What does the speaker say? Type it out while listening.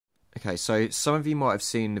Okay, so some of you might have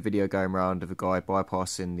seen the video going around of a guy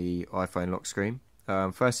bypassing the iPhone lock screen.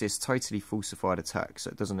 Firstly, it's a totally falsified attack, so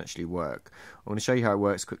it doesn't actually work. I'm going to show you how it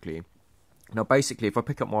works quickly. Now, basically, if I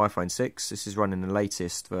pick up my iPhone 6, this is running the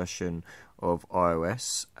latest version of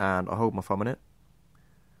iOS, and I hold my thumb on it.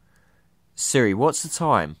 Siri, what's the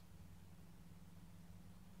time?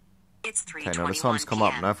 It's 3:21 Okay, now the time's come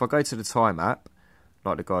up. Now, if I go to the time app,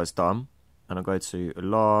 like the guy's done, and I go to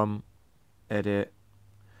alarm, edit,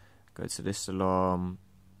 go to this alarm,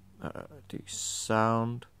 do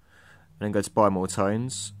sound, and then go to buy more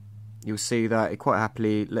tones, you'll see that it quite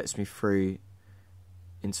happily lets me through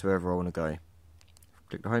into wherever I want to go.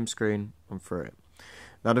 Click the home screen, I'm through it.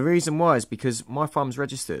 Now the reason why is because my thumb's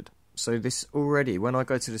registered. So this already, when I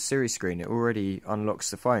go to the Siri screen, it already unlocks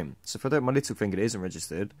the phone. So if I do it with my little finger, it isn't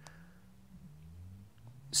registered.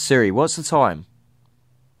 Siri, what's the time?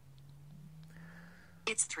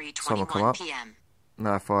 It's 3:21 p.m.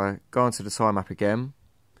 Now if I go onto the time app again,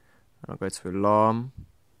 I'll go to alarm,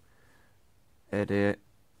 edit,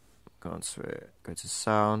 go onto it, go to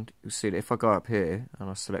sound, you'll see that if I go up here and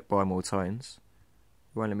I select buy more tones,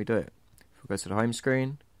 it won't let me do it. If I go to the home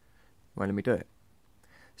screen, it won't let me do it.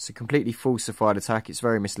 It's a completely falsified attack. It's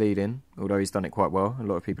very misleading, although he's done it quite well. A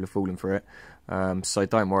lot of people are falling for it. So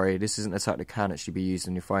don't worry, this is an attack that can actually be used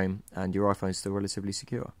on your phone, and your iPhone's still relatively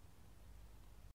secure.